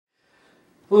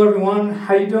Hello everyone,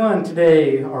 how you doing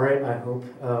today? All right, I hope.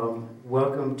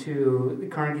 Welcome to the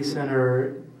Carnegie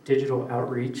Center Digital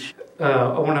Outreach.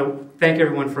 I want to thank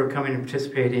everyone for coming and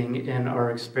participating in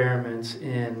our experiments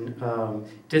in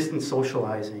distance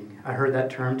socializing. I heard that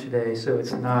term today, so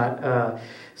it's not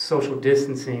social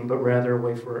distancing, but rather a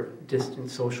way for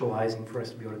distance socializing for us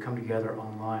to be able to come together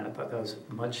online. I thought that was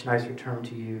a much nicer term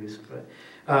to use.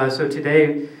 But so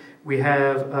today, we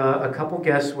have a couple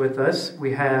guests with us.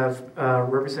 We have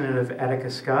Representative Attica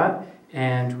Scott,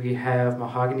 and we have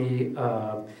Mahogany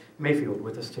Mayfield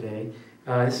with us today.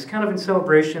 This is kind of in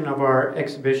celebration of our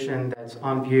exhibition that's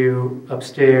on view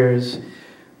upstairs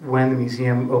when the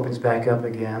museum opens back up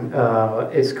again.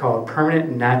 It's called Permanent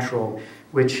Natural,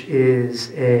 which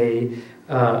is a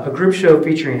group show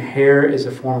featuring hair as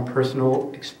a form of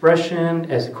personal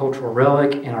expression, as a cultural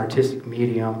relic, and artistic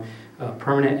medium.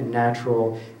 Permanent and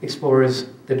Natural explores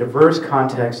the diverse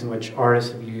context in which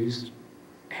artists have used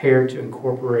hair to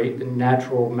incorporate the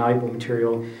natural, malleable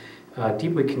material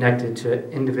deeply connected to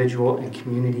individual and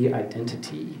community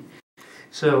identity.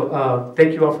 So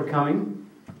thank you all for coming,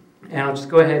 and I'll just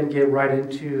go ahead and get right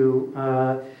into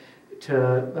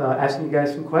asking you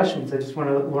guys some questions. I just want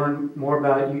to learn more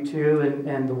about you two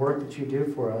and the work that you do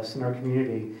for us in our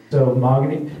community. So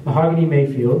Mahogany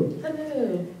Mayfield.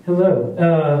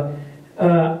 Hello.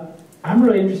 I'm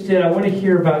really interested. I want to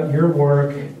hear about your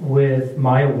work with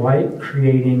Maya White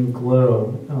creating GLOW,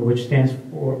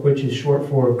 which is short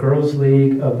for Girls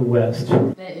League of the West.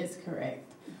 That is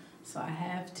correct. So I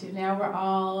have to. Now we're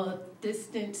all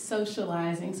distant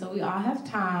socializing, so we all have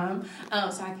time.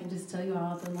 So I can just tell you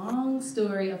all the long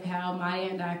story of how Maya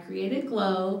and I created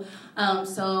GLOW.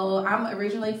 So I'm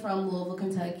originally from Louisville,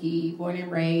 Kentucky, born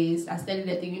and raised. I studied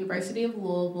at the University of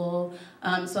Louisville.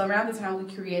 So around the time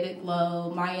we created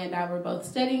GLOW, Maya and I were both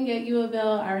studying at U of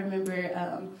L. I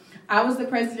remember I was the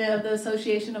president of the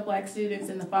Association of Black Students,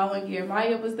 and the following year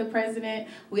Maya was the president.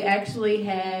 We actually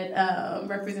had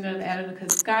Representative Attica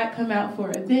Scott come out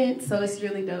for events, so it's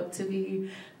really dope to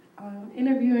be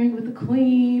interviewing with the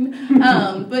queen.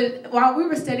 But while we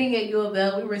were studying at U of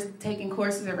L, we were taking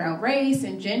courses around race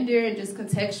and gender and just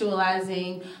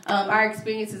contextualizing our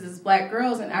experiences as Black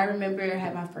girls. And I remember I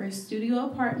had my first studio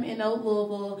apartment in Old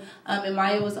Louisville, and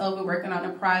Maya was over working on a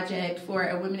project for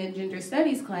a women and gender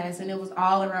studies class, and it was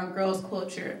all around girls'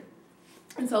 culture.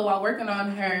 And so while working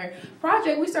on her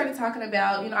project, we started talking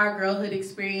about, our girlhood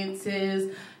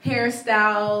experiences,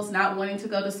 hairstyles, not wanting to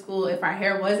go to school if our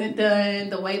hair wasn't done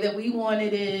the way that we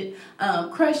wanted it,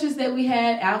 crushes that we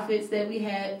had, outfits that we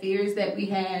had, fears that we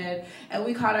had. And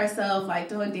we caught ourselves like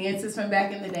doing dances from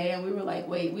back in the day, and we were like,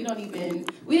 wait, we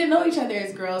didn't know each other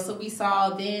as girls. So we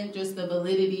saw then just the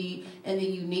validity and the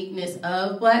uniqueness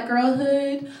of Black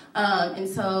girlhood. And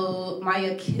so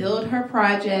Maya killed her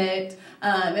project.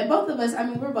 And both of us,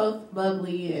 we're both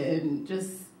bubbly and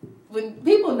just, when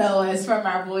people know us from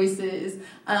our voices,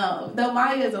 though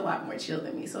Maya is a lot more chill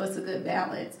than me, so it's a good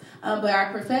balance. But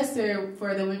our professor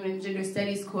for the Women and Gender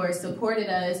Studies course supported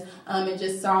us and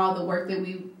just saw the work that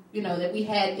we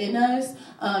had in us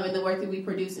and the work that we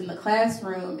produced in the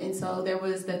classroom. And so there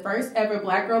was the first ever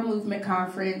Black Girl Movement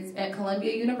Conference at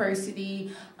Columbia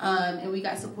University, and we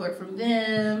got support from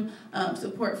them,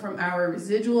 support from our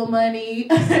residual money.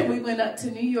 We went up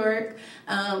to New York,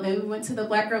 and we went to the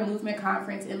Black Girl Movement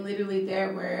Conference, and literally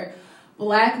there were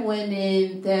Black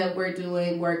women that were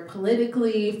doing work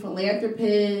politically,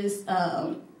 philanthropists,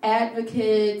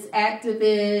 advocates,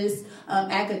 activists,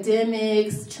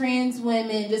 academics, trans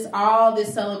women, just all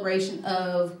this celebration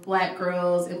of Black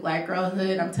girls and Black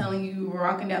girlhood. I'm telling you, we're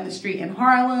walking down the street in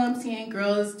Harlem, seeing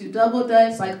girls do double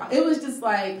dutch. It was just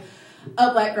like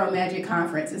a Black Girl Magic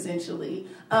conference, essentially.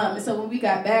 So when we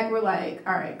got back, we're like,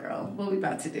 all right, girl, what are we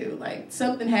about to do?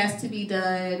 Something has to be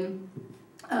done.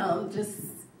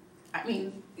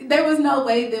 There was no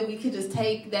way that we could just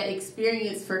take that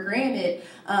experience for granted.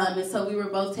 And so we were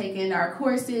both taking our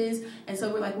courses. And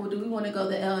so we're like, well, do we want to go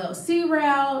the LLC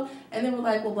route? And then we're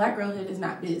like, well, Black girlhood is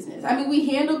not business. We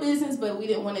handle business, but we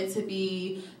didn't want it to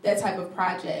be that type of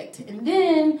project. And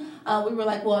then we were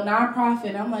like, well,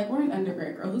 nonprofit. I'm like, we're an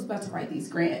undergrad girl. Who's about to write these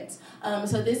grants?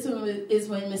 So this one is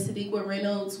when Miss Sadiqa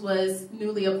Reynolds was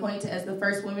newly appointed as the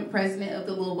first woman president of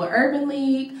the Louisville Urban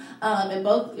League. And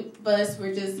both of us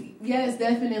were just, yes,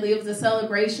 definitely. It was a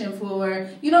celebration for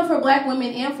Black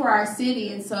women and for our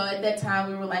city. And so at that time,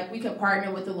 we were like, we could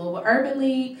partner with the Louisville Urban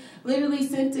League. Literally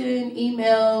sent an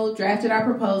email, drafted our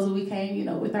proposal. We came,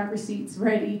 with our receipts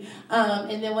ready.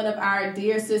 And then one of our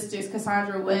dear sisters,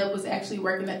 Cassandra Webb, was actually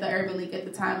working at the Urban League at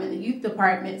the time in the youth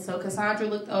department. So Cassandra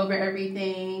looked over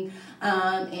everything.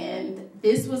 And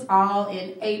this was all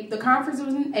in April. The conference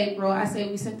was in April. I say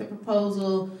we sent the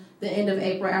proposal the end of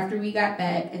April after we got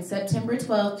back. And September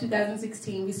 12th,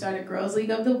 2016, we started Girls League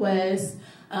of the West.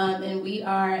 And we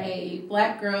are a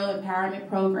Black girl empowerment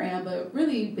program, but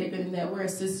really bigger than that, we're a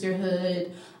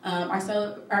sisterhood.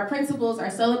 Our principles are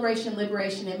celebration,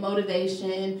 liberation, and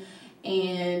motivation.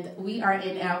 And we are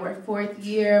in our 4th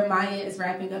year. Maya is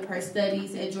wrapping up her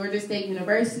studies at Georgia State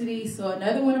University. So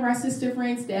another one of our sister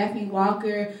friends, Daphne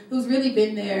Walker, who's really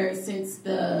been there since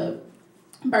the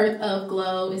birth of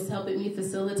Glow, is helping me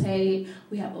facilitate.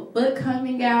 We have a book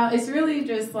coming out. It's really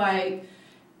just like,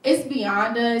 it's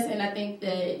beyond us, and I think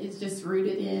that it's just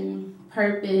rooted in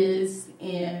purpose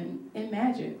and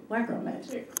magic, Black girl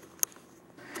magic.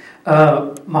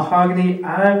 Mahogany,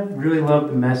 I really love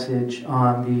the message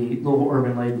on the Louisville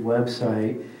Urban League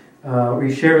website, where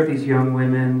you share with these young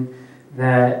women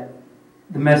that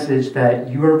the message that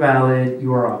you are valid,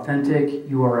 you are authentic,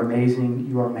 you are amazing,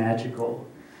 you are magical,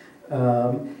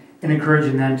 and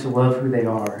encouraging them to love who they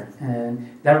are.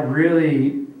 And that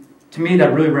really, to me,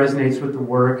 that really resonates with the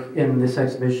work in this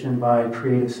exhibition by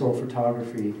Creative Soul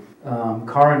Photography.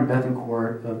 Karen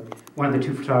Bethencourt, one of the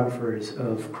 2 photographers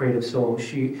of Creative Soul,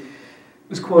 she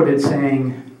was quoted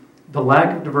saying, "The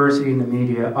lack of diversity in the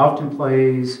media often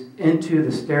plays into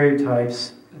the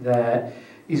stereotypes that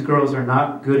these girls are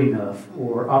not good enough,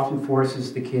 or often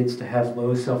forces the kids to have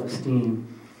low self-esteem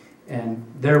and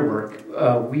their work.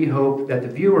 We hope that the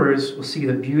viewers will see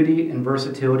the beauty and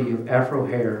versatility of Afro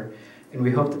hair, and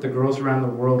we hope that the girls around the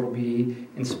world will be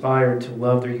inspired to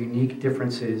love their unique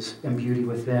differences and beauty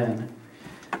within."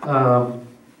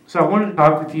 So I wanted to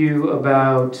talk with you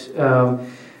about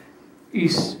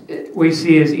what you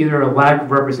see as either a lack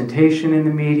of representation in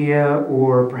the media,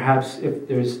 or perhaps if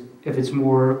it's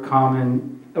more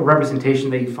common, a representation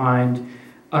that you find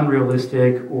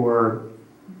unrealistic or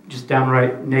just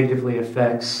downright negatively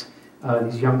affects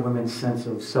these young women's sense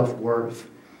of self-worth.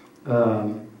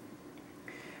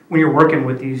 When you're working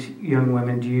with these young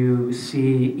women, do you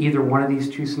see either one of these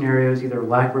 2 scenarios, either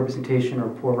lack of representation or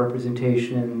poor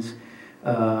representations,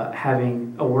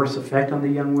 having a worse effect on the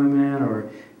young women, or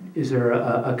is there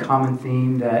a common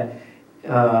theme that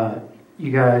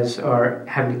you guys are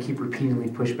having to keep repeatedly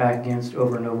push back against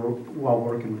over and over while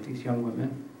working with these young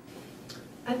women?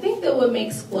 I think that what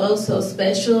makes Glow so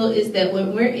special is that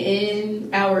when we're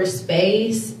in our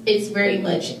space, it's very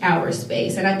much our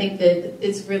space. And I think that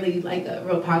it's really like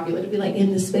real popular to be like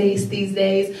in the space these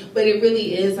days, but it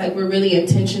really is like we're really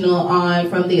intentional on,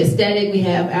 from the aesthetic. We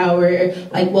have our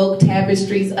like woke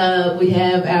tapestries up. We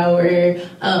have our,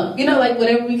 like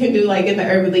whatever we can do like in the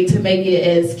Urban League to make it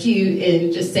as cute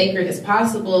and just sacred as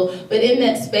possible. But in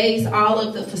that space, all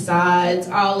of the facades,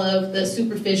 all of the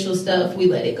superficial stuff, we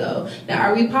let it go. Now,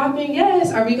 are we popping?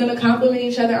 Yes. Are we going to compliment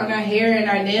each other on our hair and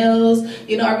our nails?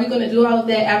 Are we going to do all of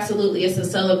that? Absolutely. It's a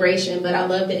celebration. But I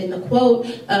love that in the quote,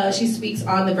 she speaks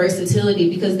on the versatility,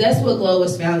 because that's what Glow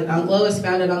was founded on. Glow is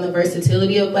founded on the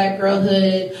versatility of Black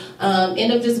girlhood,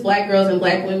 and of just Black girls and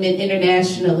Black women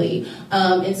internationally.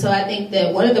 And so I think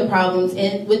that one of the problems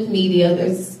with media,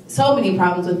 there's so many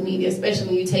problems with media, especially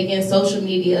when you take in social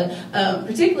media,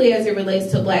 particularly as it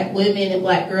relates to Black women and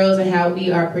Black girls and how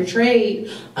we are portrayed.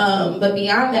 But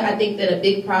beyond that, I think that a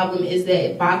big problem is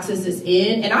that it boxes us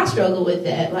in, and I struggle with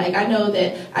that. Like, I know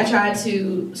that I try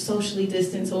to socially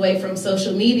distance away from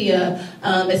social media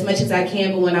as much as I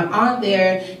can, but when I'm on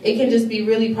there, it can just be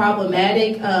really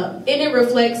problematic. And it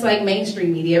reflects like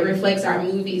mainstream media, it reflects our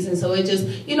movies, and so it just,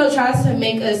 tries to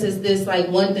make us as this like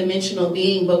one-dimensional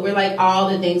being, but we're like all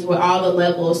the things, we're all the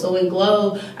levels. So in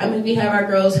Glow, we have our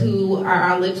girls who are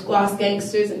our lip gloss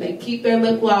gangsters, and they keep their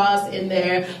lip gloss, and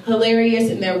they're hilarious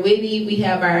and they're witty. We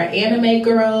have our anime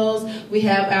girls, we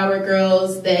have our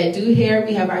girls that do hair,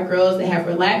 we have our girls that have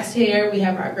relaxed hair, we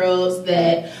have our girls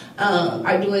that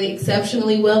are doing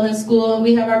exceptionally well in school, and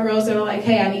we have our girls that are like,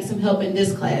 hey, I need some help in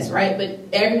this class, right? But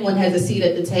everyone has a seat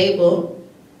at the table.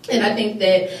 And I think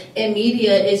that in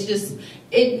media, it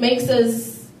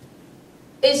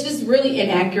it's just really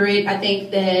inaccurate. I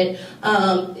think that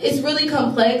it's really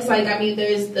complex. Like,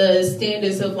 there's the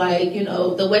standards of like,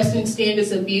 the Western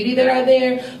standards of beauty that are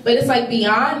there, but it's like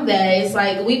beyond that, it's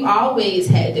like we've always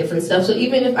had different stuff. So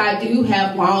even if I do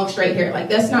have long straight hair, like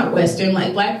that's not Western.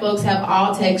 Like Black folks have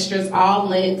all textures, all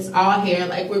lengths, all hair,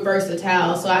 like we're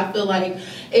versatile. So I feel like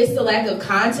it's the lack of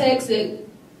context that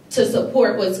to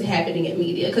support what's happening in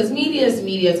media, because media is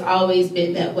media. It's always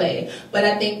been that way. But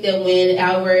I think that when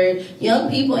our young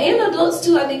people and adults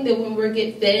too, I think that when we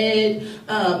get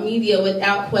fed media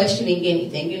without questioning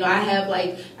anything, you know, I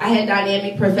had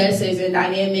dynamic professors and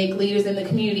dynamic leaders in the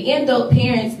community and dope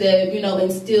parents that, you know,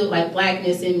 instilled like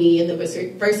blackness in me and the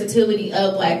versatility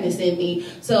of blackness in me.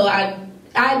 So I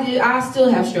still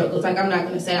have struggles. Like, I'm not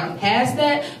going to say I'm past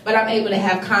that, but I'm able to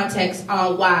have context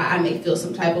on why I may feel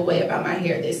some type of way about my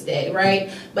hair this day,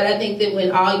 right? But I think that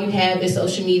when all you have is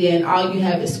social media and all you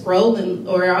have is scrolling,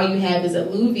 or all you have is a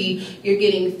movie, you're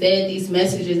getting fed these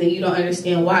messages and you don't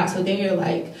understand why. So then you're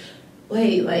like,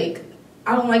 wait, like,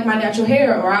 I don't like my natural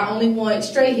hair, or I only want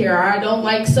straight hair, or I don't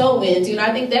like sew-ins. You know,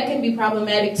 I think that can be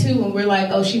problematic too when we're like,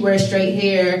 oh, she wears straight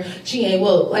hair, she ain't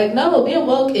woke. Like, no, being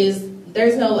woke is,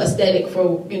 there's no aesthetic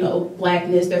for, you know,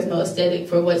 blackness. There's no aesthetic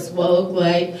for what's woke.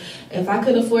 Like, if I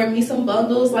could afford me some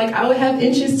bundles, like, I would have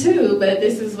inches too, but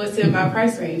this is what's in my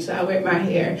price range, so I wear my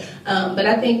hair. But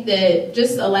I think that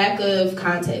just a lack of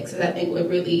context is, I think, what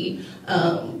really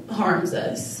harms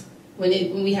us when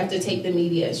we have to take the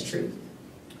media as truth.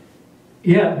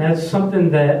 Yeah, that's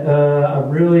something that I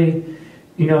really,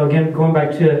 you know, again, going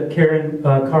back to Karen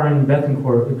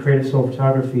Bethencourt with Creative Soul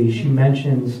Photography, she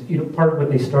mentions, you know, part of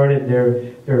what they started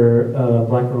their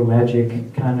Black Girl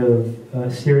Magic kind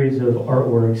of series of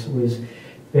artworks was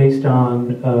based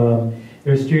on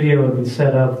their studio had been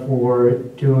set up for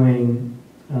doing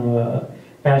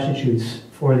fashion shoots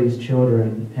for these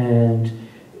children, and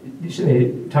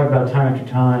they talk about time after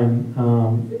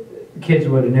time, kids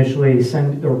would initially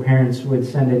send, or parents would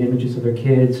send in images of their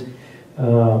kids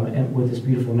and with this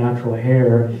beautiful natural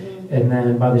hair, and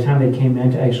then by the time they came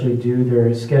in to actually do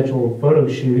their scheduled photo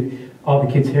shoot, all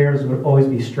the kids' hairs would always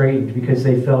be straightened because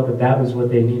they felt that that was what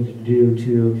they needed to do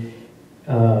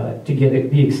to get it,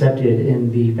 be accepted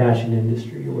in the fashion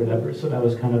industry or whatever. So that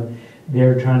was kind of,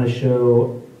 they're trying to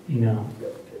show, you know,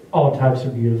 all types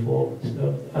are beautiful.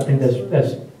 So I think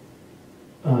that's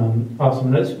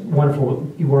awesome. That's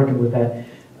wonderful you working with that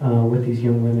with these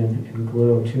young women in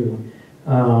Glow too.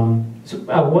 So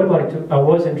I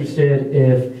was interested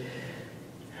if,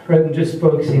 rather than just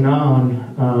focusing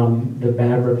on the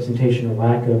bad representation or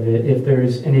lack of it, if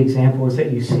there's any examples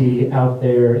that you see out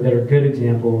there that are good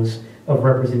examples of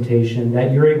representation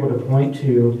that you're able to point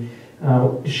to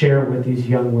share with these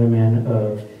young women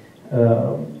of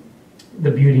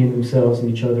the beauty in themselves and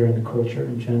each other and the culture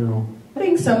in general. I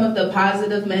think some of the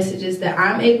positive messages that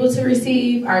I'm able to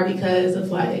receive are because of,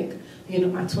 like, you know,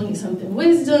 my 20-something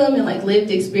wisdom and like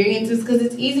lived experiences, because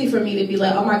it's easy for me to be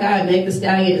like, oh my God, Meg Thee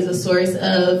Stallion is a source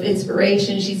of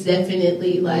inspiration. She's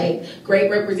definitely like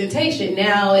great representation.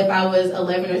 Now, if I was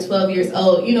 11 or 12 years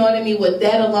old, you know what I mean? With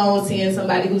that alone, seeing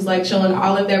somebody who's like showing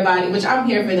all of their body, which I'm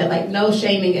here for that, like no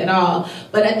shaming at all.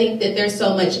 But I think that there's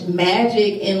so much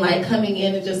magic in like coming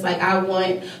in and just like, I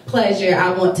want pleasure.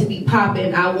 I want to be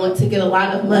popping. I want to get a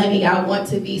lot of money. I want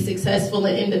to be successful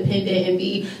and independent and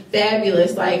be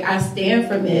fabulous. Like, I stand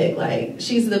for Meg, like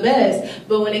she's the best.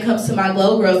 But when it comes to my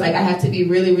Glow girls, like I have to be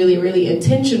really, really, really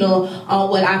intentional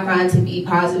on what I find to be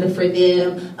positive for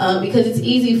them, because it's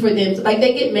easy for them to, like,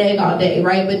 they get Meg all day,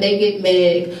 right? But they get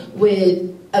Meg with,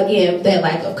 again, that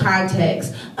lack of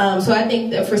context. So I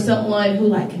think that for someone who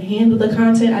like can handle the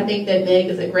content, I think that Meg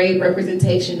is a great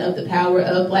representation of the power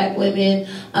of Black women.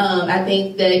 I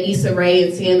think that Issa Rae,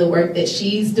 and seeing the work that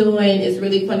she's doing is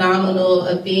really phenomenal,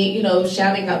 of being, you know,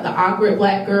 shouting out the awkward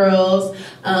Black girls.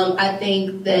 I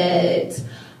think that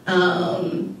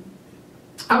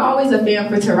I'm always a fan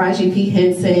for Taraji P.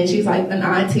 Henson. She's like an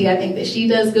auntie. I think that she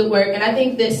does good work. And I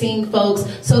think that seeing folks'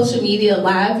 social media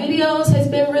live videos has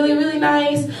been really, really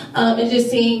nice. And just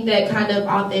seeing that kind of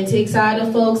authentic side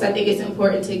of folks. I think it's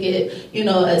important to get, you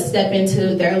know, a step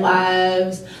into their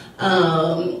lives.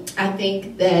 I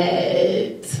think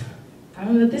that, I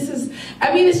don't know,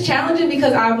 it's challenging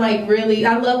because I'm like really,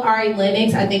 I love Ari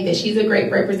Lennox. I think that she's a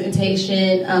great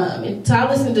representation. And so I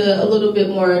listen to a little bit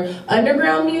more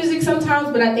underground music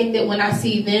sometimes, but I think that when I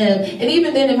see them, and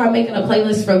even then if I'm making a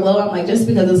playlist for Glow, I'm like, just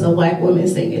because it's a Black woman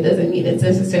singing, it doesn't mean it's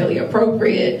necessarily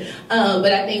appropriate.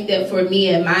 But I think that for me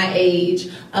at my age,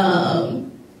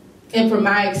 and from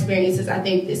my experiences, I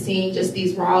think that seeing just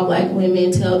these raw Black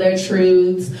women tell their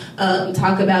truths,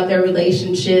 talk about their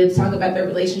relationships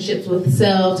with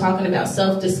self, talking about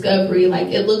self-discovery, like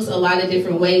it looks a lot of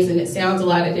different ways and it sounds a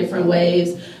lot of different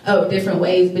ways. But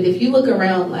if you look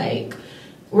around, like,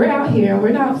 we're out here and we're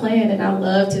not playing, and I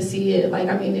love to see it. Like,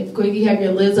 I mean, if you have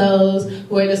your Lizzos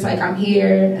who are just like, I'm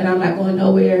here and I'm not going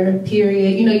nowhere,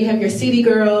 period. You know, you have your city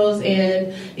girls,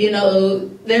 and, you know,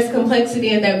 there's complexity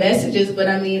in their messages, but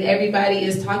I mean, everybody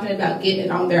is talking about getting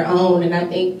it on their own. And I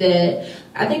think that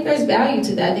I think there's value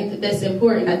to that. I think that that's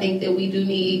important. I think that we do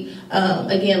need,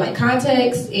 again, like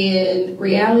context and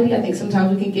reality. I think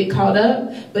sometimes we can get caught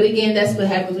up. But again, that's what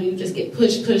happens when you just get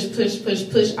push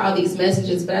all these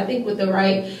messages. But I think with the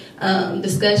right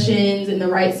discussions and the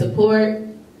right support,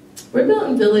 we're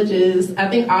building villages. I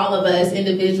think all of us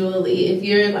individually, if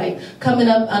you're like coming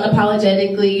up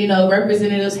unapologetically, you know,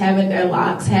 representatives having their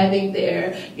locks, having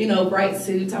their, you know, bright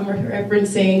suits. I'm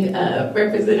referencing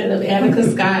Representative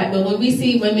Attica Scott. But when we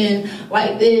see women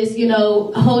like this, you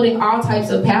know, holding all types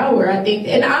of power, I think,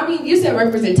 and I mean, you said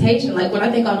representation, like when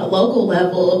I think on a local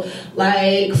level,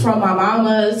 like from my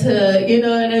mama to, you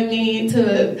know what I mean,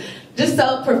 to just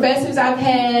so professors I've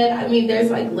had, I mean, there's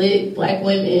like lit Black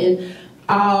women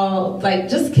all like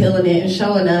just killing it and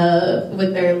showing up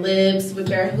with their lips, with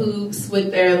their hoops,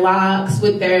 with their locks,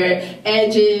 with their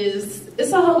edges.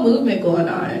 It's a whole movement going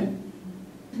on.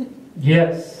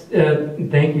 Yes,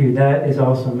 thank you. That is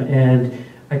awesome. And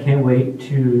I can't wait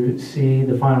to see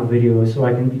the final video so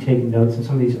I can be taking notes on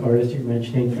some of these artists you're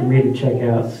mentioning for me to check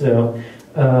out. So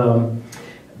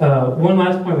one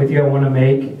last point with you I want to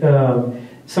make.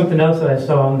 Something else that I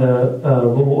saw on the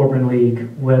Louisville Urban League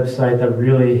website that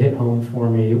really hit home for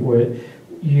me, where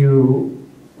you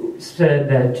said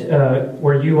that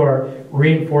where you are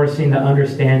reinforcing the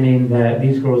understanding that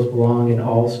these girls belong in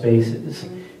all spaces.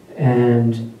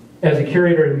 And as a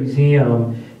curator at a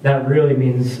museum, that really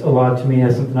means a lot to me.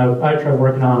 As something I try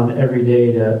working on every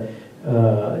day to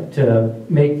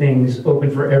make things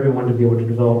open for everyone to be able to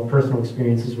develop personal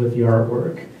experiences with the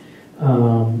artwork.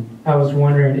 I was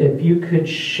wondering if you could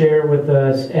share with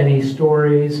us any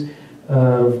stories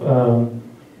of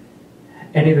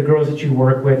any of the girls that you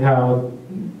work with, how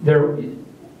their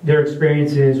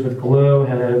experiences with Glow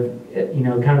have, you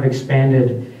know, kind of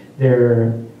expanded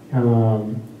their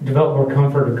develop more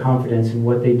comfort or confidence in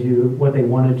what they do, what they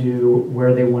want to do,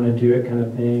 where they want to do it, kind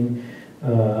of thing,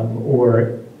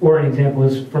 or an example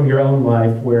is from your own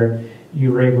life where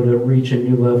you were able to reach a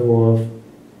new level of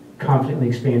confidently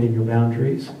expanding your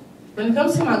boundaries. When it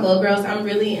comes to my Glow Girls, I'm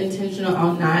really intentional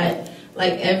on not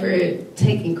like ever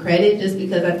taking credit, just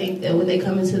because I think that when they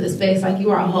come into the space, like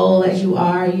you are whole as you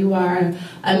are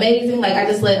amazing. Like I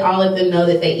just let all of them know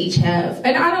that they each have,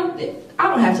 and I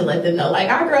don't have to let them know. Like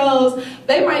our girls,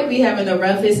 they might be having the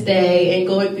roughest day and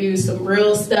going through some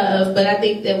real stuff, but I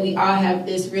think that we all have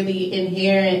this really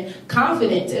inherent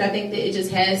confidence, and I think that it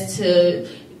just has to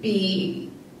be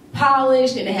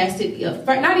polished, and it has to be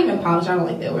affirmed. Not even polished, I don't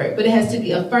like that word, but it has to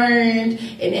be affirmed,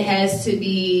 and it has to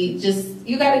be just,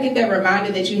 you got to get that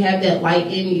reminder that you have that light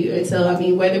in you. And so, I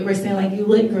mean, whether we're saying like you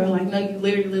lit, girl, like no, you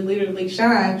literally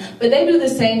shine, but they do the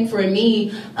same for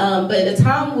me. But at a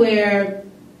time where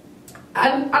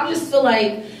I just feel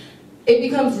like it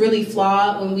becomes really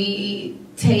flawed when we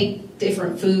take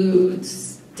different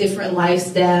foods, different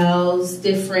lifestyles,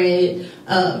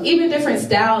 even different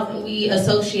styles, and we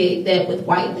associate that with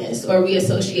whiteness, or we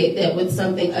associate that with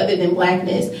something other than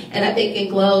Blackness. And I think in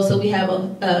Glow, so we have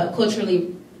a cultural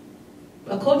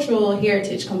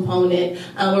heritage component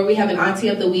where we have an Auntie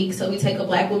of the Week, so we take a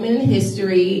Black woman in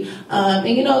history, and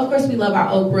you know, of course we love our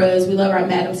Oprahs, we love our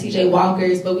Madam C.J.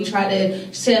 Walkers, but we try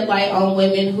to shed light on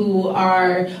women who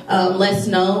are less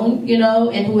known, you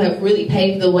know, and who have really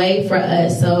paved the way for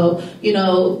us. So, you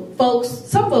know,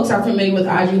 some folks are familiar with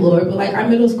Audre Lorde, but like our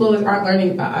middle schoolers aren't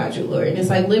learning about Audre Lorde. And it's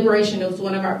like liberation was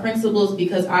one of our principles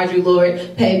because Audre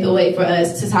Lorde paved the way for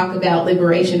us to talk about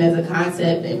liberation as a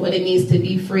concept and what it means to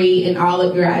be free in all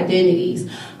of your identities.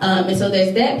 And so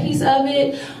there's that piece of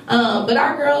it. But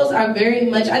our girls are very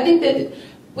much, I think that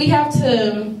we have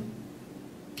to,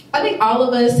 I think all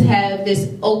of us have this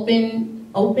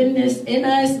openness in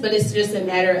us, but it's just a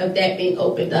matter of that being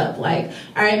opened up. Like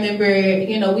I remember,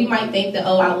 you know, we might think that,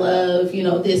 oh, I love, you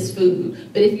know, this food,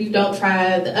 but if you don't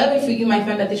try the other food, you might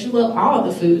find out that you love all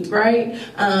the foods, right?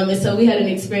 And so we had an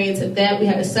experience of that. We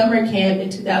had a summer camp in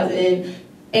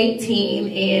 2018,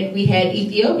 and we had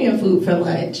Ethiopian food for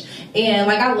lunch. And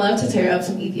like I love to tear up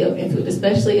some Ethiopian food,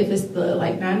 especially if it's the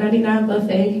like $9.99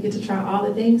 buffet. You get to try all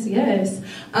the things. Yes.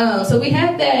 So we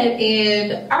had that,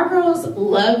 and our girls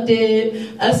loved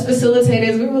it. Us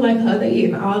facilitators, we were like, oh, they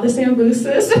eating all the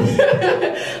sambusas.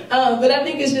 But I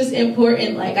think it's just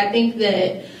important. Like I think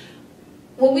that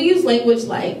when we use language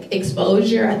like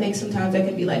exposure, I think sometimes that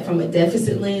can be like from a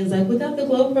deficit lens. Like without the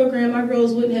Glow program, our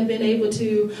girls wouldn't have been able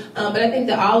to. But I think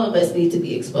that all of us need to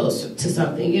be exposed to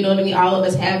something. You know what I mean? All of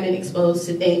us have been exposed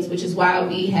to things, which is why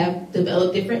we have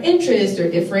developed different interests or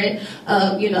different,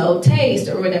 you know, tastes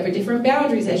or whatever, different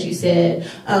boundaries, as you said.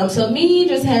 So me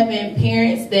just having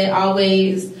parents that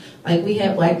always Like, we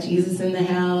had Black Jesus in the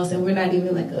house, and we're not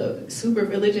even like a super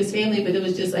religious family, but it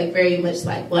was just like very much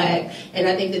like Black. And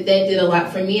I think that did a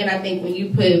lot for me. And I think when you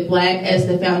put Black as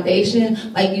the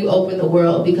foundation, like, you open the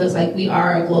world, because like we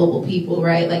are a global people,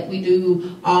 right? Like, we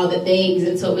do all the things,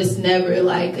 and so it's never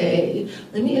like a,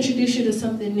 let me introduce you to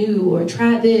something new or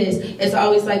try this. It's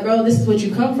always like, girl, this is what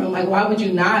you come from. Like, why would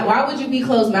you be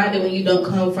closed-minded when you don't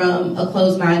come from a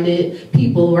closed-minded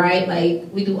people, right? Like,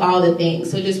 we do all the things.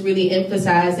 So just really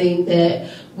emphasizing that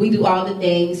we do all the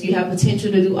things. You have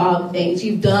potential to do all the things.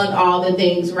 You've done all the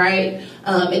things, right?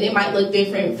 And it might look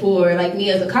different for like me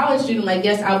as a college student. Like,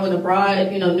 yes, I went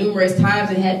abroad, numerous times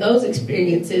and had those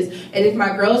experiences. And if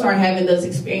my girls aren't having those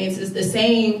experiences, the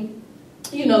same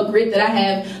grit that I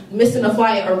have missing a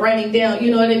flight or running down,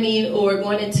 you know what I mean, or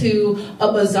going into a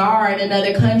bazaar in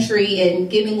another country and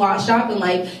getting lost shopping,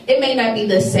 like, it may not be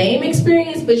the same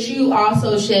experience, but you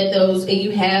also shed those, and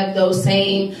you have those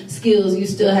same skills, you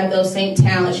still have those same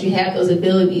talents, you have those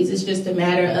abilities. It's just a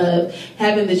matter of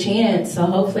having the chance. So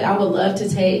hopefully I would love to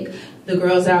take the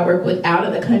girls I work with out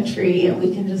of the country, and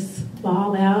we can just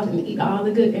ball out and eat all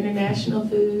the good international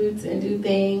foods and do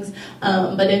things.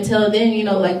 But until then,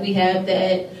 we have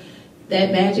that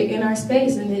magic in our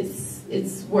space, and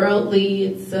it's worldly.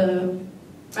 It's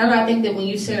I think that when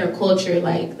you center culture,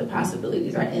 like, the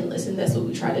possibilities are endless, and that's what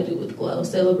we try to do with Glow,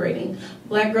 celebrating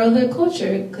Black girlhood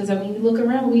culture. Because you look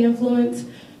around, we influence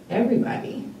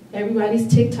everybody. Everybody's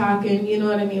TikToking, you know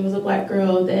what I mean? It was a Black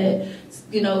girl that,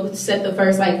 set the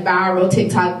first like viral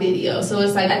TikTok video. So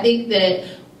it's like, I think that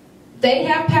they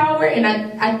have power,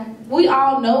 and we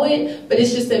all know it, but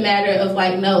it's just a matter of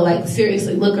like, no, like,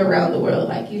 seriously, look around the world.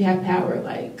 Like, you have power.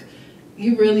 Like,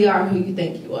 you really are who you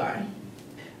think you are.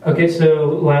 Okay,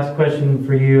 so last question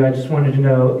for you. I just wanted to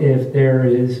know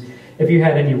if you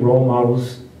had any role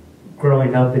models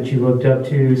growing up that you looked up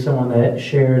to, someone that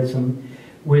shared some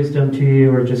wisdom to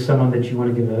you, or just someone that you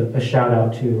want to give a shout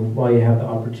out to while you have the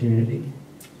opportunity.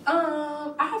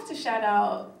 I have to shout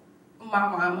out my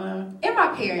mama and my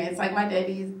parents. Like, my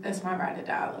daddy, that's my ride or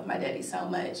die. I love my daddy so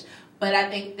much. But I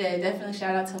think that definitely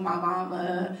shout out to my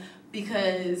mama,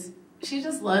 because she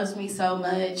just loves me so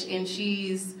much, and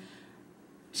she's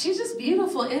just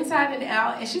beautiful inside and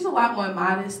out, and she's a lot more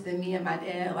modest than me and my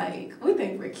dad. Like, we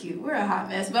think we're cute. We're a hot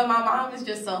mess. But my mom is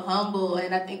just so humble,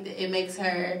 and I think that it makes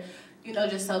her,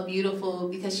 just so beautiful,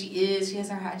 because she has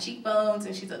her high cheekbones,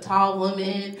 and she's a tall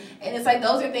woman. And it's like,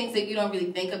 those are things that you don't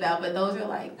really think about, but those are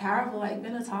like powerful. Like,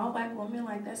 being a tall Black woman,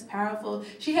 like, that's powerful.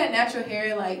 She had natural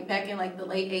hair like back in like the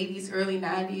late 80s, early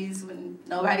 90s, when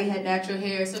nobody had natural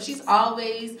hair. So she's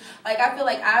always, like, I feel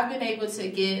like I've been able to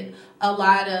get a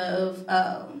lot of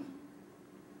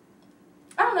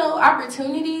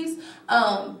opportunities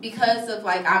because of,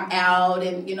 like, I'm out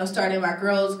and, starting my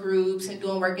girls groups and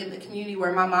doing work in the community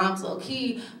where my mom's low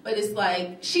key, but it's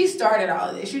like, she started all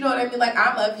of this, you know what I mean? Like,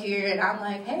 I'm up here and I'm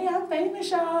like, hey, I'm famous,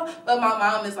 y'all, but my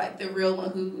mom is like the real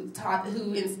one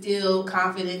who instilled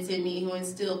confidence in me, who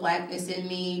instilled Blackness in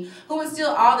me, who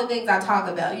instilled all the things I talk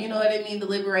about, you know what I mean? The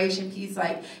liberation piece,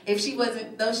 like,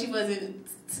 though she wasn't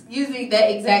using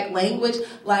that exact language,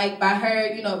 like, by her,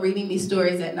 reading me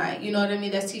stories at night, you know what I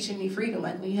mean? That's teaching me freedom.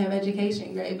 Like, when you have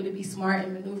education, you're able to be smart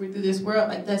and maneuver through this world.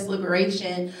 Like, that's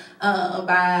liberation.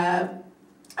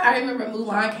 I remember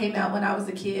Mulan came out when I was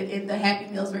a kid, and the Happy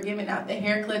Meals were giving out the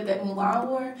hair clip that Mulan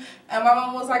wore, and my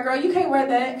mom was like, girl, you can't wear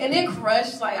that, and it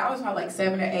crushed. Like, I was probably like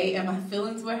 7 or 8, and my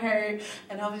feelings were hurt,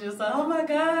 and I was just like, oh my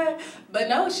God. But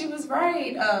no, she was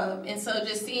right. And so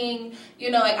just seeing,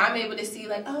 like, I'm able to see,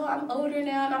 like, oh, I'm older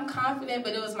now and I'm confident,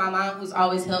 but it was my mom who's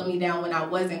always held me down when I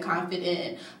wasn't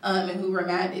confident, and who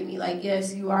reminded me, like,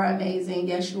 yes, you are amazing,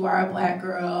 yes, you are a Black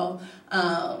girl.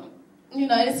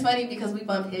 It's funny because we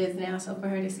bump heads now, so for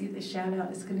her to see this shout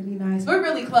out, it's going to be nice. We're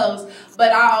really close,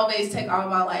 but I always take all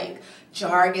my, like,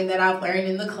 jargon that I've learned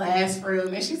in the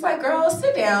classroom, and she's like, girl,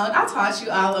 sit down. I taught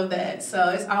you all of that. So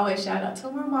it's always shout out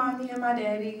to my mommy and my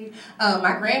daddy,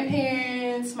 my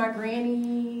grandparents, my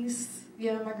grannies,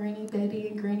 my Granny Betty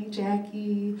and Granny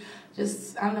Jackie.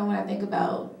 Just, I don't know, when I think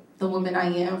about the woman I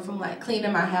am, from like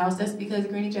cleaning my house, that's because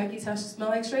Granny Jackie's house just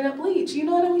smelled like straight up bleach. You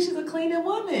know what I mean? She's a cleaning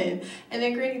woman. And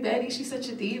then Granny Betty, she's such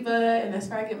a diva, and that's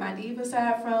where I get my diva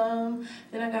side from.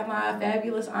 Then I got my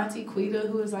fabulous Auntie Quita,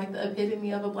 who is like the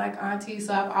epitome of a Black auntie.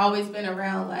 So I've always been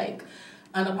around like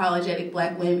unapologetic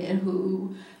Black women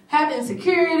who have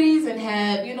insecurities and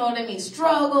have,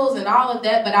 struggles and all of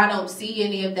that, but I don't see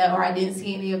any of that, or I didn't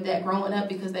see any of that growing up,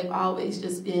 because they've always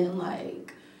just been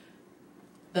like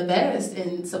the best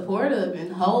and supportive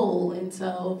and whole. And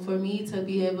so for me to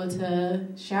be able to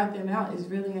shout them out is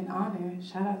really an honor.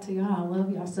 Shout out to y'all. I love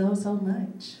y'all so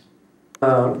much.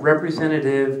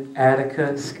 Representative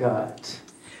Attica Scott.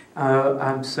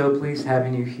 I'm so pleased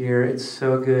having you here. It's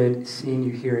so good seeing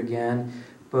you here again,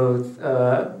 both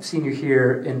seeing you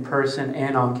here in person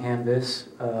and on canvas.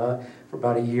 For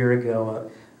about a year ago,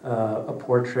 a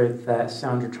portrait that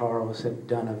Sandra Charles had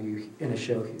done of you in a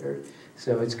show here.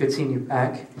 So it's good seeing you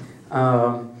back.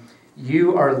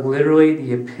 You are literally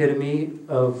the epitome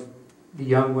of the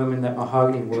young women that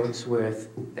Mahogany works with,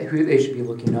 who they should be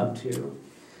looking up to.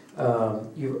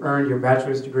 You've earned your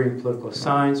bachelor's degree in political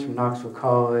science from Knoxville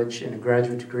College and a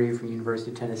graduate degree from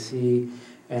University of Tennessee.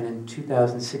 And in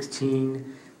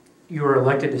 2016, you were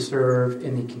elected to serve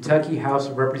in the Kentucky House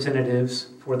of Representatives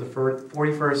for the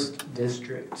 41st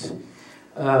District.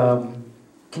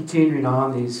 Continuing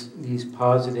on these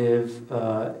positive,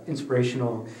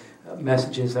 inspirational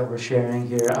messages that we're sharing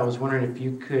here, I was wondering if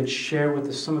you could share with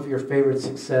us some of your favorite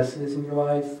successes in your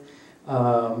life.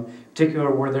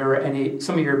 Particular, were there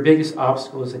some of your biggest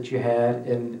obstacles that you had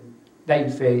and that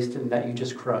you faced and that you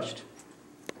just crushed?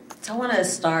 So I want to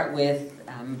start with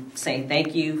saying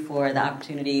thank you for the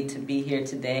opportunity to be here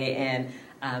today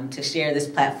and to share this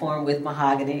platform with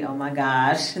Mahogany. Oh my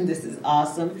gosh, this is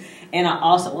awesome. And I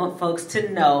also want folks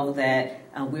to know that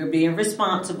we're being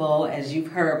responsible, as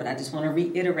you've heard, but I just want to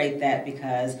reiterate that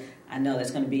because I know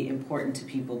that's going to be important to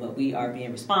people, but we are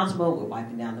being responsible. We're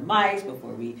wiping down the mics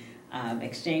before we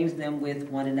exchange them with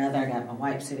one another. I got my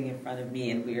wife sitting in front of me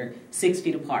and we're 6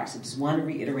 feet apart. So just want to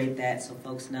reiterate that so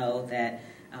folks know that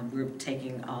we're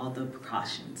taking all the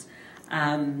precautions.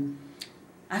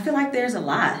 I feel like there's a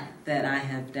lot that I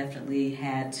have definitely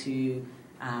had to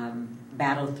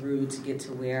battle through to get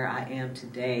to where I am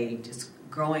today. Just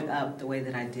growing up the way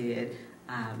that I did,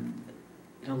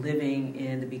 living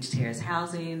in the Beach Terrace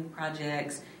housing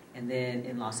projects, and then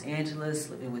in Los Angeles,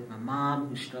 living with my mom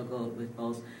who struggled with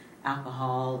both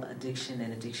alcohol addiction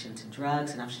and addiction to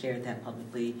drugs, and I've shared that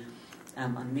publicly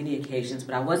on many occasions,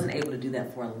 but I wasn't able to do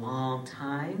that for a long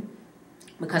time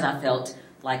because I felt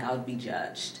like I would be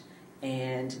judged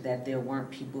and that there weren't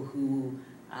people who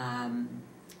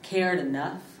cared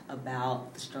enough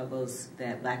about the struggles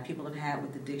that Black people have had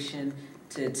with addiction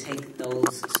to take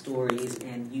those stories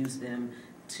and use them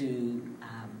to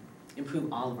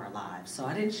improve all of our lives. So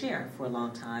I didn't share for a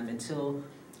long time until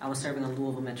I was serving on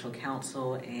Louisville Metro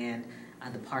Council, and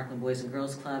the Parkland Boys and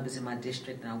Girls Club is in my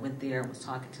district, and I went there and was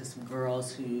talking to some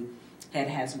girls who had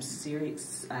had some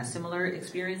serious, similar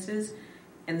experiences,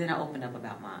 and then I opened up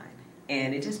about mine.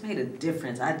 And it just made a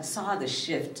difference. I saw the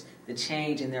shift, the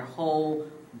change in their whole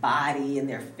body and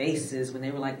their faces when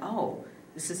they were like, oh,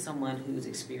 this is someone who's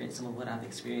experienced some of what I've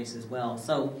experienced as well.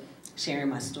 So sharing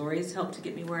my stories helped to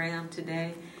get me where I am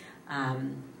today.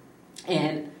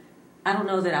 And I don't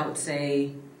know that I would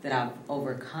say that I've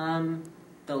overcome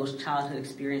those childhood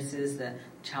experiences, the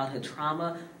childhood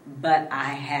trauma, but I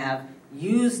have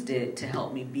used it to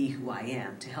help me be who I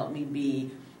am, to help me be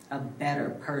a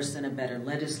better person, a better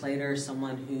legislator,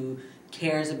 someone who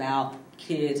cares about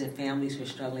kids and families who are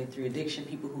struggling through addiction,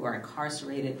 people who are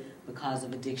incarcerated because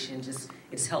of addiction.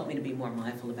 It's helped me to be more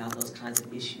mindful about those kinds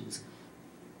of issues.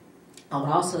 I would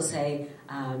also say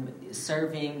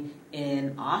serving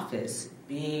in office,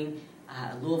 being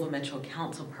a Louisville Metro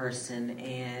Council person,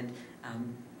 and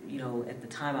at the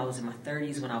time I was in my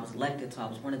 30s when I was elected, so I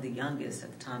was one of the youngest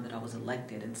at the time that I was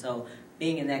elected. And so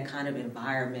being in that kind of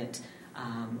environment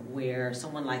where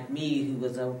someone like me who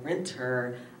was a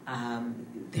renter,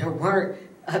 there weren't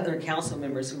other council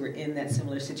members who were in that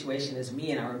similar situation as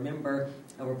me. And I remember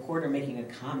a reporter making a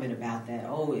comment about that.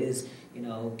 Oh, is,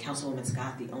 Councilwoman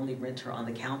Scott the only renter on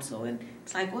the council? And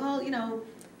it's like, well,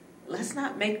 let's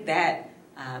not make that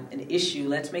an issue.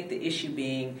 Let's make the issue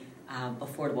being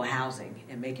affordable housing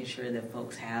and making sure that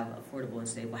folks have affordable and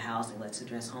stable housing. Let's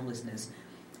address homelessness.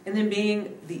 And then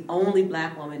being the only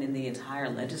Black woman in the entire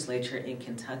legislature in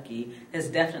Kentucky has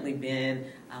definitely been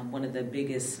one of the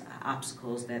biggest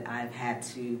obstacles that I've had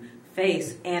to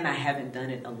face, and I haven't done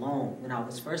it alone. When I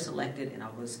was first elected and I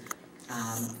was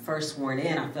first sworn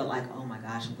in, I felt like, oh my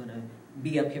gosh, I'm going to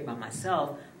be up here by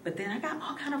myself. But then I got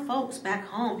all kind of folks back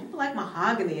home, people like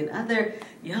Mahogany and other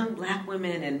young Black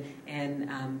women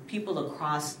and people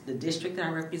across the district that I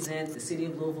represent, the city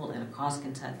of Louisville, and across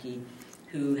Kentucky,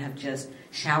 who have just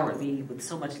showered me with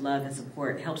so much love and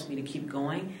support. It helps me to keep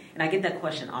going. And I get that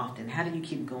question often. How do you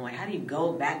keep going? How do you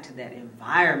go back to that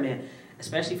environment,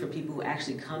 especially for people who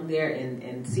actually come there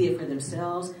and see it for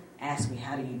themselves? Ask me,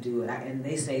 how do you do it? And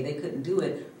they say they couldn't do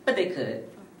it, but they could.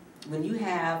 When you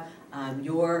have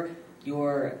your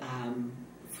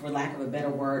for lack of a better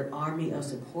word, army of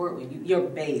support, when your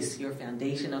base, your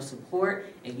foundation of support,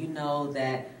 and you know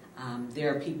that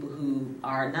There are people who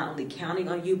are not only counting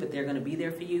on you, but they're going to be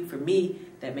there for you. For me,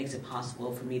 that makes it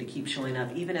possible for me to keep showing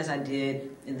up, even as I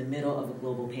did in the middle of a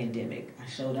global pandemic. I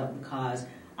showed up because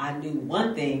I knew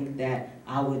one thing, that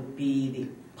I would be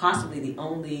possibly the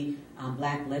only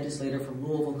black legislator from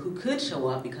Louisville who could show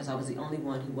up, because I was the only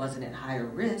one who wasn't at higher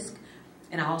risk.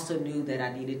 And I also knew that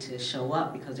I needed to show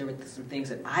up because there were some things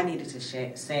that I needed to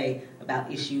say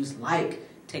about issues like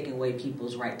taking away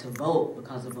people's right to vote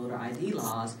because of voter ID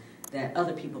laws that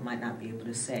other people might not be able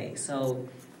to say. So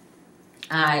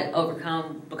I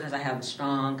overcome because I have a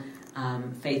strong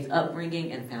faith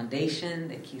upbringing and foundation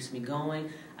that keeps me going.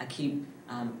 I keep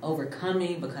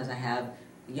overcoming because I have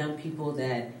young people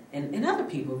and other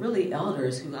people, really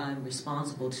elders, who I'm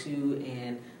responsible to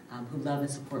and who love and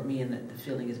support me, and the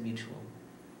feeling is mutual.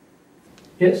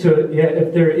 Yeah, so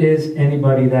if there is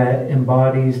anybody that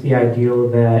embodies the ideal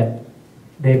that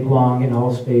they belong in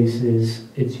all spaces,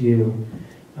 it's you.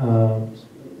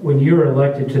 When you were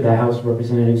elected to the House of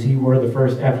Representatives, you were the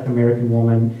first African-American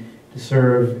woman to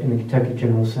serve in the Kentucky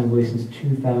General Assembly since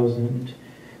 2000.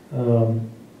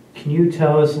 Can you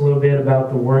tell us a little bit about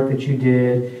the work that you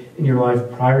did in your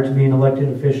life prior to being elected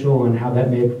official and how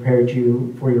that may have prepared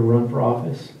you for your run for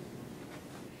office?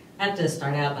 I have to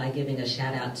start out by giving a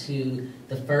shout out to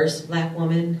the first black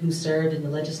woman who served in the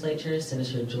legislature,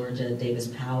 Senator Georgia Davis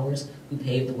Powers, who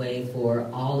paved the way for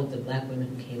all of the black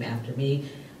women who came after me,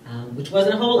 which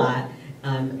wasn't a whole lot,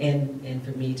 and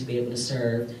for me to be able to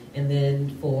serve. And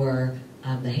then for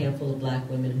the handful of black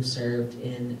women who served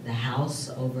in the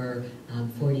House over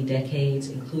 40 decades,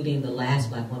 including the last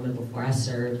black woman before I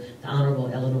served, the Honorable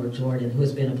Eleanor Jordan, who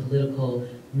has been a political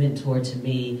mentor to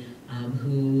me,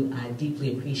 who I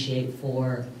deeply appreciate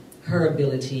for her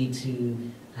ability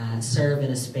to serve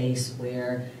in a space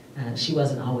where she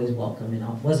wasn't always welcome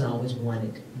and wasn't always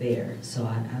wanted there. So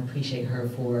I appreciate her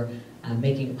for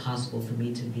making it possible for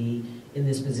me to be in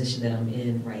this position that I'm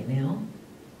in right now.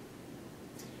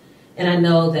 And I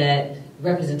know that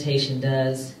representation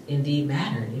does indeed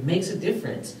matter. It makes a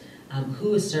difference.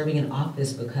 Who is serving in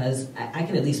office, because I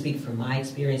can at least speak from my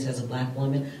experience as a black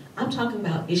woman. I'm talking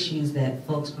about issues that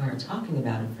folks aren't talking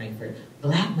about in Frankfurt.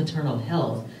 Black maternal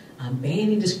health,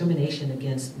 banning discrimination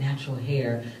against natural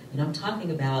hair. And I'm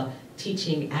talking about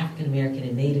teaching African American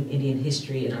and Native Indian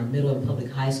history in our middle and public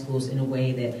high schools in a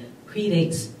way that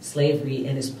predates slavery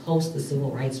and is post the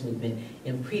civil rights movement,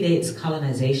 and predates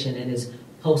colonization and is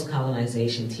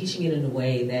post-colonization, teaching it in a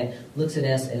way that looks at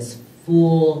us as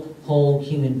full, whole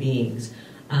human beings.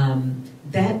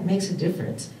 That makes a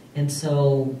difference. And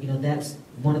so, that's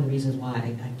one of the reasons why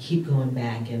I keep going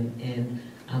back, and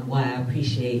why I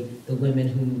appreciate the women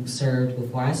who served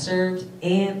before I served.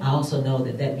 And I also know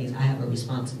that means I have a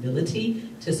responsibility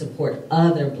to support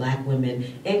other black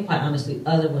women, and quite honestly,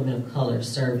 other women of color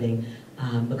serving,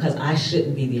 because I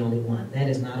shouldn't be the only one. That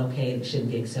is not okay. It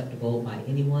shouldn't be acceptable by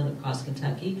anyone across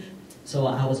Kentucky. So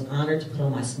I was honored to put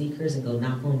on my sneakers and go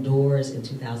knock on doors in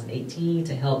 2018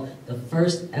 to help the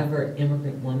first ever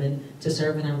immigrant woman to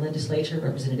serve in our legislature,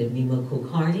 Representative Nima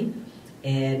Kulkarni.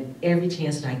 And every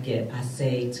chance that I get, I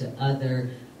say to other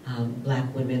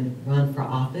black women, run for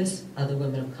office. Other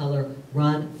women of color,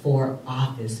 run for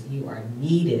office. You are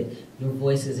needed. Your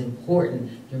voice is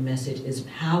important. Your message is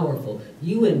powerful.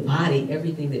 You embody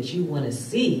everything that you want to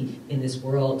see in this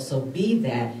world, so be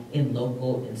that in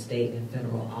local and state and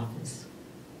federal office.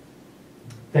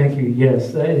 Thank you.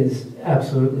 Yes, that is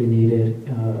absolutely needed.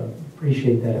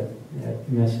 Appreciate that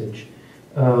message.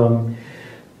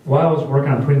 While I was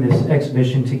working on putting this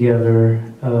exhibition together,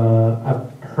 I've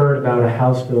heard about a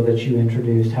House bill that you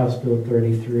introduced, House Bill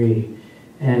 33.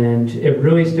 And it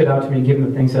really stood out to me given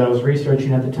the things that I was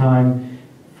researching at the time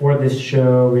for this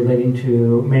show relating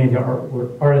to many of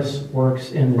the artists'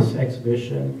 works in this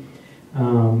exhibition.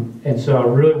 And so I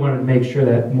really wanted to make sure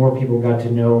that more people got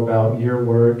to know about your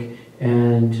work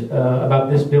and about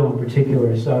this bill in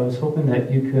particular. So I was hoping that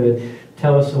you could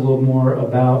tell us a little more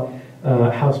about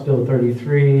House Bill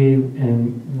 33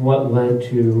 and what led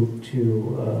to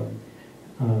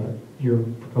your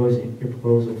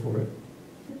proposal for it.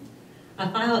 I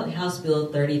filed House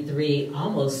Bill 33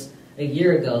 almost a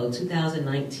year ago,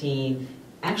 2019,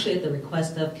 actually at the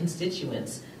request of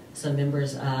constituents. Some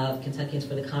members of Kentuckians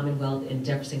for the Commonwealth in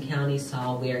Jefferson County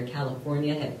saw where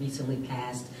California had recently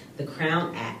passed the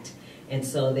Crown Act. And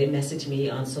so they messaged me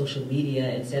on social media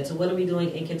and said, so what are we doing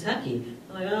in Kentucky?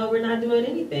 I'm like, oh, we're not doing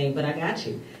anything, but I got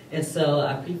you. And so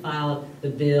I pre-filed the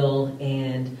bill,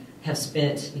 and have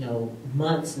spent,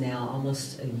 months now,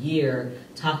 almost a year,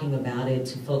 talking about it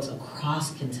to folks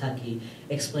across Kentucky,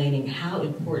 explaining how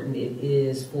important it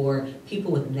is for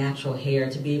people with natural hair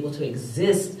to be able to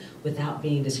exist without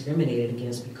being discriminated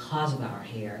against because of our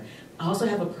hair. I also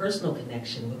have a personal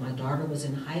connection. When my daughter was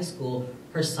in high school,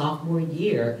 her sophomore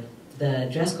year, the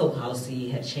dress code policy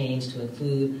had changed to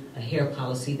include a hair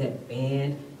policy that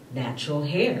banned natural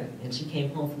hair. And she came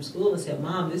home from school and said,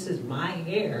 "Mom, this is my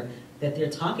hair that they're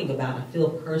talking about. I feel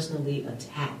personally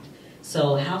attacked."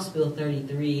 So House Bill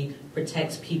 33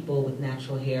 protects people with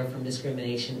natural hair from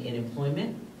discrimination in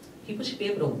employment. People should be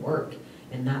able to work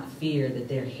and not fear that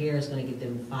their hair is going to get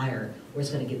them fired or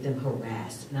it's going to get them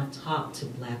harassed. And I've talked to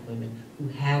black women who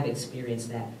have experienced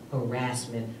that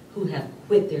harassment, who have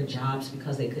quit their jobs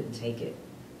because they couldn't take it.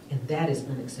 And that is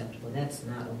unacceptable. That's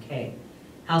not okay.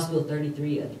 House Bill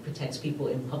 33 protects people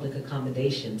in public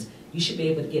accommodations. You should be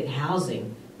able to get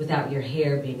housing without your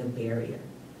hair being a barrier.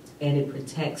 And it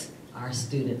protects our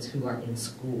students who are in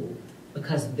school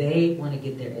because they want to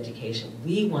get their education.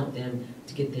 We want them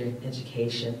to get their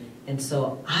education. And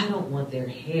so I don't want their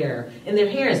hair, and their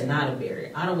hair is not a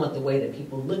barrier. I don't want the way that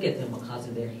people look at them because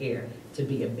of their hair to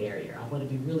be a barrier. I want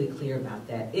to be really clear about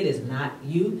that. It is not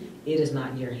you, it is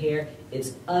not your hair,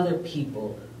 it's other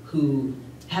people who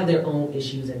have their own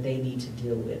issues that they need to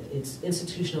deal with. It's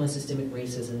institutional and systemic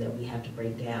racism that we have to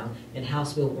break down, and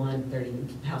House Bill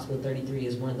 33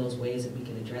 is one of those ways that we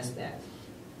can address that.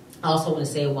 I also want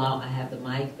to say, while I have the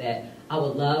mic, that I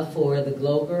would love for the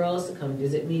Glow Girls to come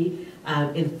visit me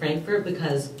in Frankfurt,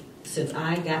 because since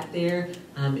I got there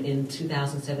in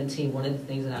 2017, one of the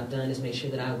things that I've done is make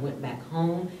sure that I went back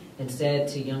home and said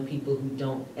to young people who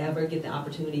don't ever get the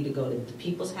opportunity to go to the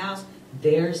People's House,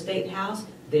 their state house,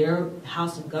 their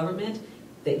house of government,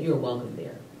 that you're welcome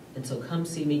there. And so come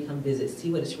see me, come visit,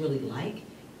 see what it's really like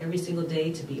every single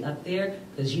day to be up there,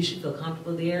 because you should feel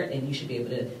comfortable there and you should be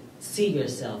able to see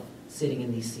yourself sitting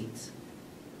in these seats.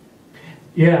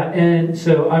 Yeah, and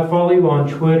so I follow you on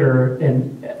Twitter,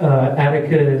 and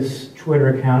Attica's Twitter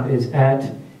account is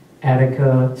at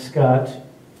Attica Scott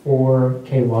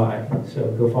 4KY,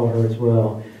 so go follow her as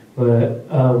well. But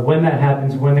when that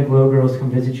happens, when the Glow Girls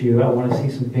come visit you, I want to see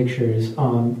some pictures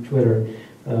on Twitter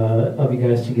of you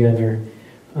guys together.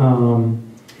 So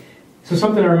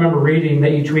something I remember reading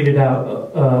that you tweeted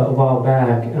out a while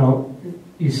back,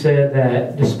 you said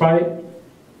that despite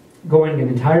going an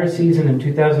entire season in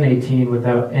 2018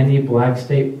 without any black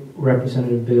state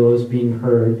representative bills being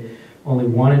heard, only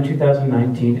one in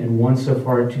 2019 and one so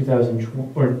far in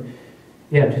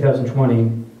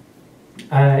 2020,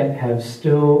 I have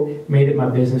still made it my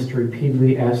business to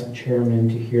repeatedly ask the chairman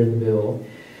to hear the bill.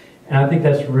 And I think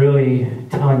that's really a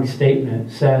telling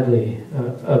statement, sadly,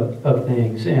 of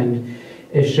things. And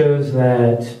it shows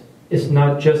that it's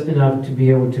not just enough to be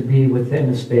able to be within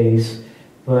a space,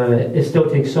 but it still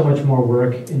takes so much more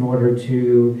work in order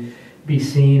to be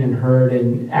seen and heard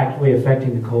and actively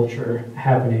affecting the culture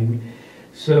happening.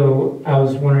 So I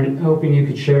was hoping you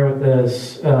could share with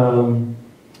us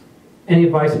any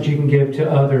advice that you can give to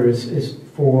others is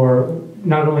for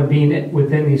not only being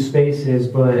within these spaces,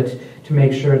 but to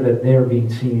make sure that they're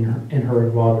being seen and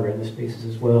heard while they're in the spaces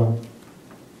as well.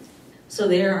 So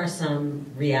there are some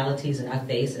realities that I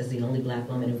face as the only black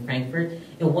woman in Frankfurt,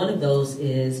 and one of those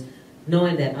is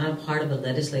knowing that I'm part of a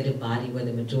legislative body where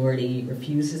the majority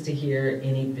refuses to hear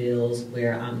any bills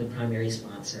where I'm the primary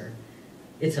sponsor.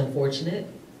 It's unfortunate,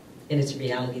 and it's a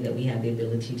reality that we have the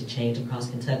ability to change across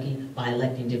Kentucky by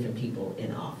electing different people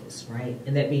in office, right?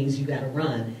 And that means you got to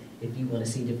run if you want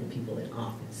to see different people in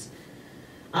office.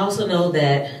 I also know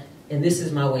that, and this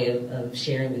is my way of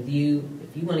sharing with you,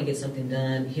 if you want to get something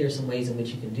done, here are some ways in which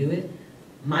you can do it.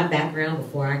 My background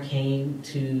before I came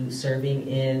to serving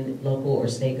in local or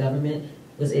state government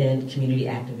was in community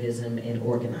activism and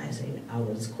organizing. I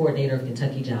was coordinator of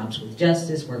Kentucky Jobs with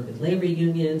Justice, worked with labor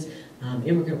unions,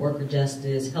 immigrant worker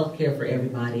justice, healthcare for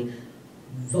everybody,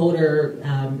 voter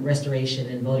restoration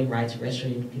and voting rights,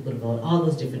 restoring people to vote, all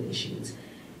those different issues.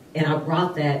 And I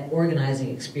brought that organizing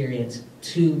experience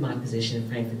to my position in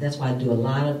Frankfurt. That's why I do a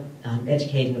lot of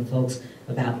educating of folks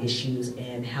about issues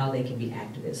and how they can be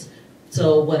activists.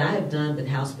 So what I have done with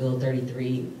House Bill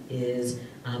 33 is,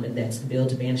 and that's the bill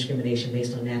to ban discrimination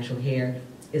based on natural hair,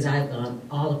 is I've gone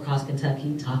all across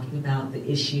Kentucky talking about the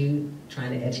issue,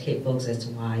 trying to educate folks as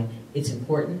to why it's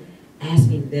important,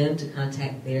 asking them to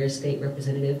contact their state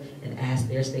representative and ask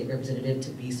their state representative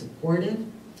to be supportive,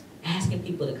 asking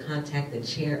people to contact the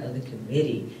chair of the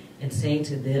committee and saying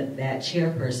to that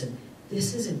chairperson,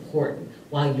 this is important.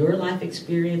 While your life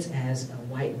experience as a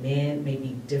white man may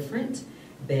be different,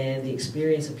 than the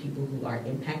experience of people who are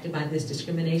impacted by this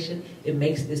discrimination, it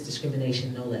makes this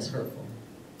discrimination no less hurtful.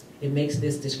 It makes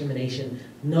this discrimination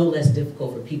no less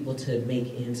difficult for people to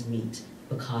make ends meet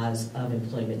because of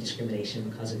employment discrimination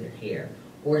because of their hair,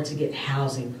 or to get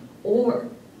housing, or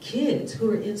kids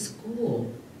who are in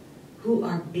school who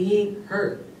are being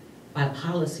hurt by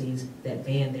policies that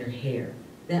ban their hair.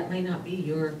 That may not be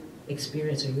your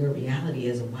experience or your reality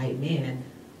as a white man,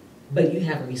 but you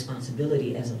have a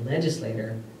responsibility as a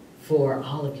legislator for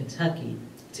all of Kentucky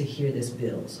to hear this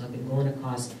bill. So I've been going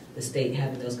across the state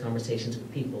having those conversations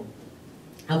with people.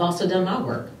 I've also done my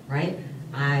work, right?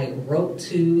 I wrote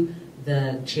to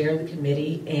the chair of the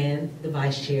committee and the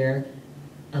vice chair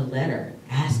a letter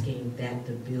asking that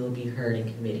the bill be heard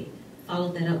in committee.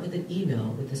 Followed that up with an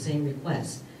email with the same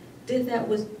request. Did that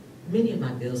with many of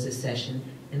my bills this session,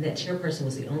 and that chairperson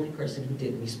was the only person who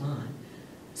didn't respond.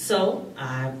 So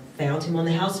I found him on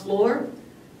the House floor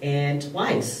and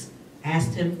twice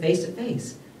asked him face to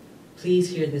face, please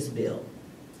hear this bill.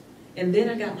 And then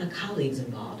I got my colleagues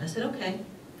involved. I said, okay,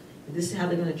 if this is how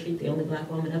they're going to treat the only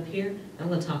black woman up here, I'm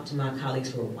going to talk to my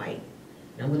colleagues who are white.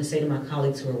 And I'm going to say to my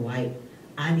colleagues who are white,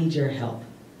 I need your help.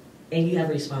 And you have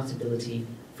a responsibility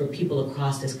for people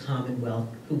across this Commonwealth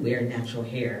who wear natural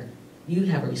hair. You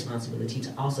have a responsibility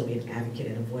to also be an advocate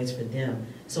and a voice for them.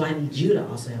 So I need you to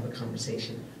also have a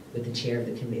conversation with the chair of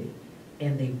the committee.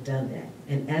 And they've done that.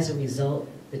 And as a result,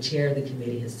 the chair of the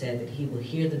committee has said that he will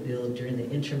hear the bill during the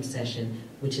interim session,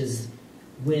 which is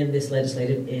when this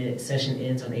legislative session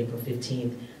ends on April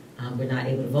 15th. We're not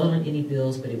able to vote on any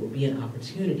bills, but it will be an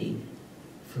opportunity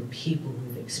for people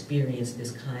who've experienced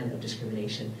this kind of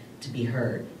discrimination to be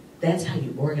heard. That's how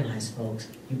you organize, folks.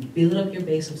 You build up your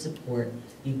base of support.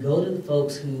 You go to the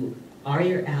folks who are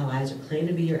your allies or claim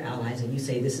to be your allies, and you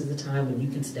say, this is the time when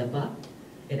you can step up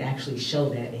and actually show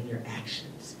that in your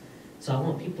actions. So I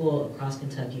want people across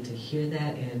Kentucky to hear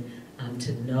that and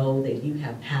to know that you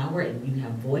have power and you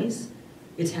have voice.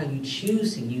 It's how you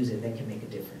choose to use it that can make a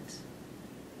difference.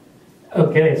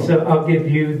 Okay, so I'll give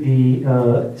you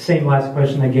the same last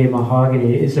question I gave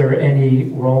Mahogany. Is there any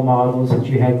role models that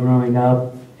you had growing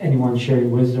up, anyone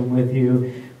sharing wisdom with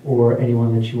you, or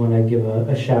anyone that you want to give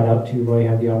a shout out to while you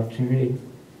have the opportunity?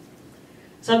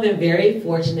 So I've been very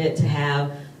fortunate to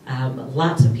have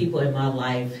lots of people in my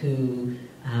life who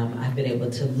I've been able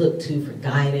to look to for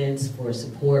guidance, for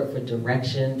support, for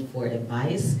direction, for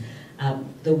advice.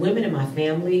 The women in my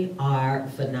family are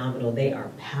phenomenal. They are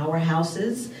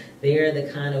powerhouses. They're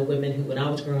the kind of women who, when I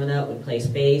was growing up, would play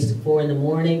spades till 4 in the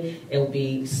morning. It would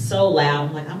be so loud.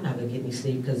 I'm like, I'm not going to get any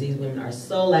sleep because these women are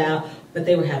so loud. But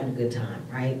they were having a good time,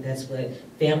 right? That's what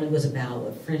family was about,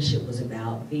 what friendship was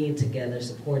about, being together,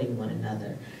 supporting one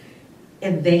another.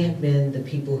 And they have been the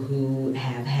people who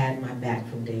have had my back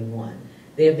from day one.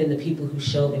 They have been the people who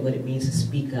showed me what it means to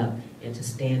speak up and to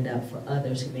stand up for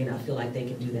others who may not feel like they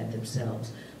can do that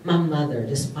themselves. My mother,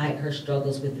 despite her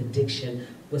struggles with addiction,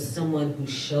 was someone who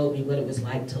showed me what it was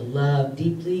like to love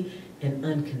deeply and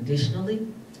unconditionally.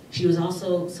 She was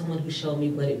also someone who showed me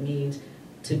what it means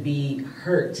to be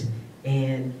hurt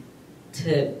and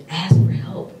to ask for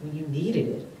help when you needed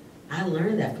it. I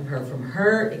learned that from her. From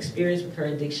her experience with her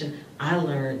addiction, I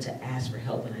learned to ask for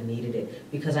help when I needed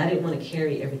it because I didn't want to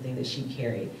carry everything that she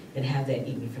carried and have that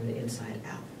eat me from the inside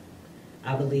out.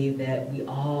 I believe that we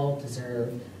all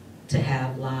deserve to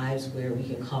have lives where we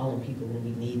can call on people when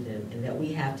we need them and that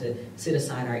we have to set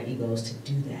aside our egos to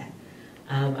do that.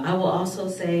 I will also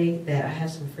say that I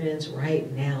have some friends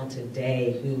right now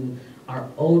today who are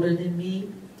older than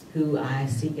me, who I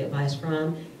seek advice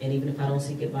from, and even if I don't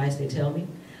seek advice, they tell me.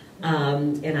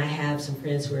 And I have some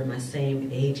friends who are in my same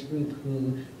age group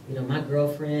who, you know, my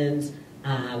girlfriends,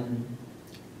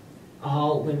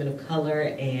 all women of color,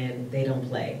 and they don't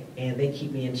play, and they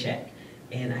keep me in check,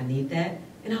 and I need that.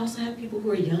 And I also have people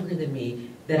who are younger than me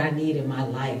that I need in my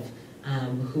life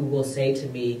who will say to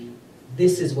me,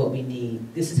 this is what we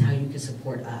need, this is how you can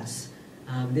support us.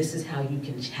 This is how you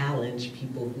can challenge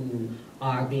people who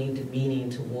are being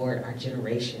demeaning toward our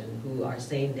generation, who are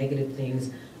saying negative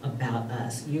things about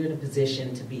us. You're in a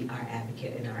position to be our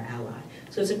advocate and our ally.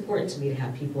 So it's important to me to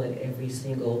have people at every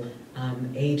single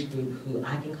age group who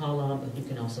I can call on, but who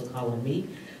can also call on me.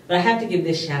 But I have to give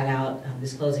this shout out,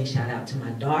 this closing shout out to my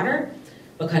daughter,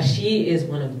 because she is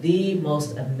one of the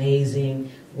most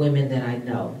amazing women that I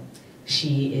know.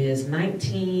 She is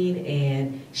 19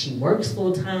 and she works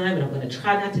full time, and I'm going to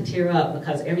try not to tear up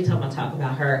because every time I talk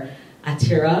about her, I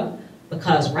tear up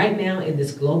because right now in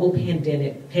this global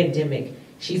pandemic,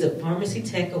 she's a pharmacy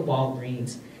tech at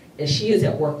Walgreens, and she is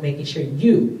at work making sure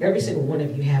you, every single one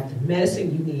of you, have the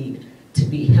medicine you need to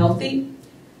be healthy.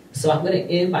 So I'm going to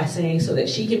end by saying, so that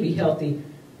she can be healthy,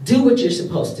 do what you're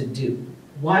supposed to do.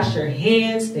 Wash your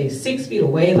hands, stay 6 feet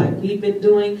away like we've been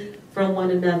doing from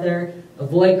one another.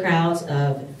 Avoid crowds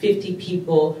of 50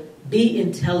 people. Be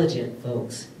intelligent,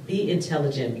 folks. Be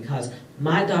intelligent, because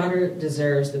my daughter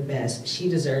deserves the best. She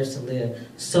deserves to live.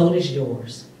 So does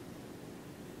yours.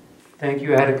 Thank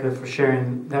you, Attica, for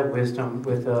sharing that wisdom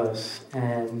with us.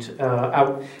 And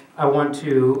I want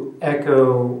to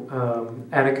echo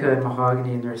Attica and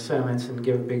Mahogany in their sentiments and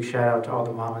give a big shout out to all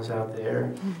the mamas out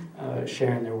there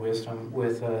sharing their wisdom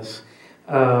with us.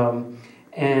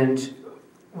 And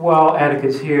while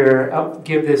Attica's here, I'll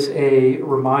give this a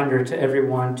reminder to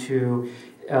everyone to,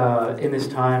 in this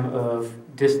time of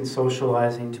distance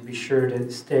socializing, to be sure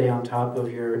to stay on top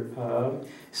of your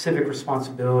civic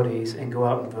responsibilities and go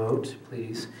out and vote,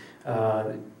 please.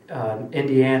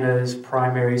 Indiana's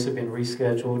primaries have been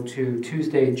rescheduled to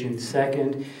Tuesday, June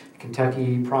 2nd.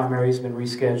 Kentucky primaries have been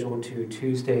rescheduled to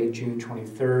Tuesday, June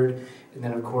 23rd. And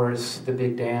then, of course, the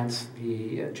big dance,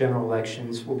 the general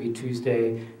elections, will be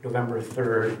Tuesday, November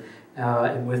 3rd.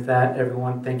 And with that,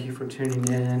 everyone, thank you for tuning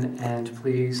in. And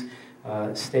please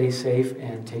stay safe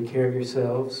and take care of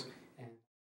yourselves.